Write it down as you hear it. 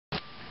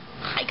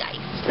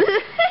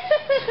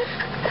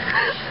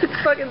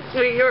fucking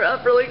sweet. You were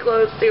up really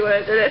close to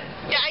it, didn't it?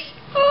 Yeah.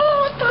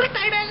 Oh, I'm so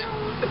excited.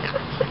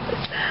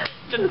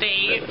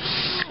 Today,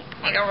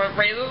 I got my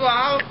braces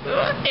off, and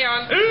oh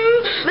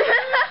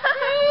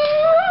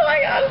my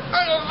god, I'm so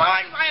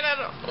excited.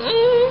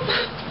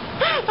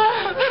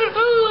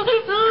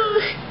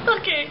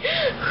 Okay,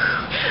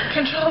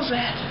 control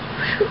that.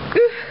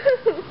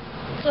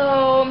 So,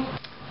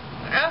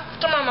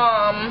 after my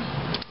mom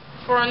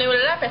for a new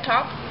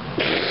laptop.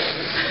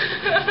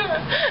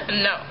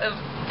 No, it's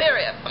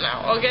serious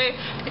now, okay?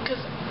 Because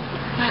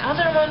my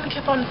other one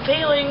kept on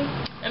failing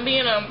and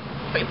being a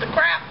piece of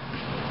crap,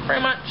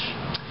 pretty much.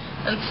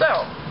 And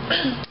so,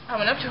 I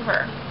went up to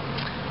her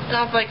and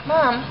I was like,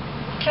 Mom,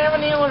 can I have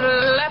a new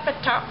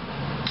laptop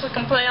so I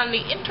can play on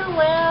the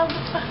interwebs?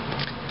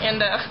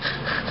 And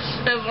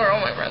that's where all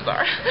my friends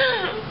are.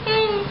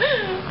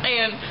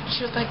 And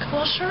she was like,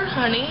 well, sure,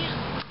 honey.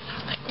 And I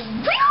was like,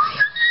 really?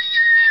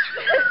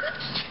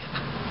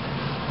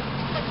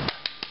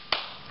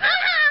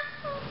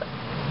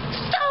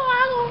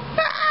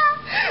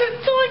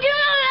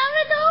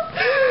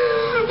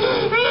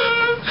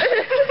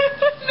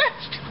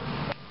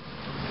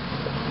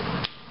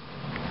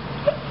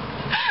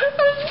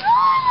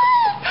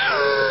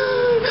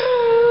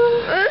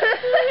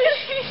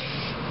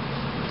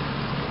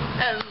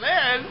 And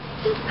then,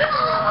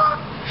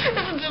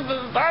 this is just the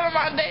start of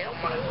my day. Oh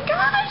my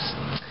gosh.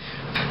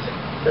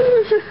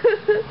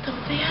 So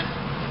then,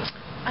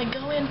 I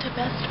go into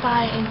Best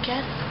Buy and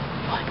guess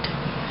what?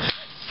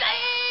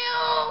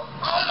 Sale!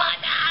 Oh my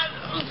god,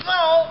 I'm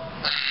so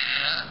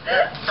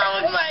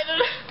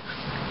excited.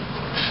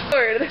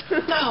 Word.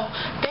 So,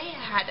 they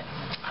had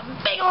a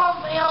big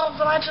old sale,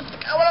 so I just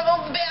got one of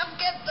those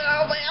baskets, and I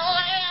was like, oh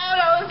my god,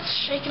 I was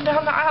shaking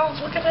down the aisles,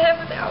 looking at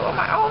everything. I was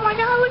like, oh my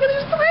god, look at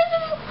these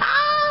prices.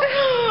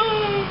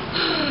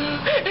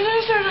 And I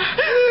started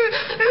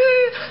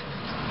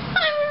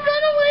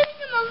ventilating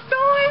in the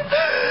store.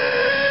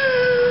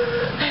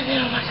 And then,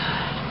 oh my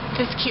god,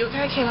 this cute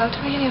guy came up to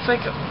me and he's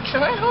like,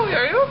 can I help you?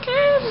 Are you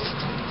okay?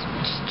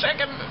 Just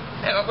checking.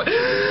 And I was like, do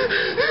you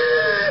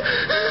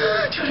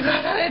want to go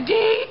out on a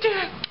date,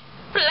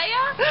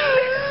 player?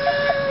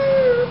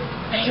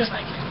 And he was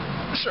like,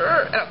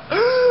 sure. And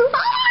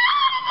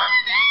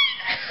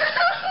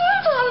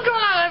I'm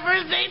going on my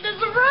first date this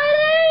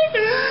Friday.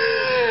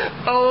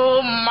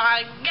 Oh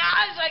my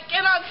gosh, I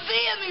cannot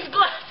see in these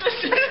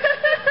glasses.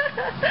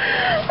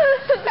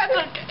 That's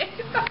okay.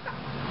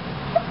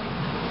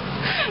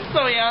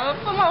 So yeah,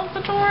 I'm off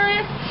the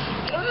tour.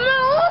 No.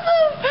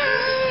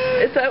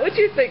 Is that what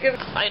you think of?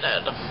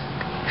 Excited.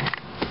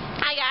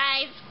 Hi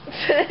guys.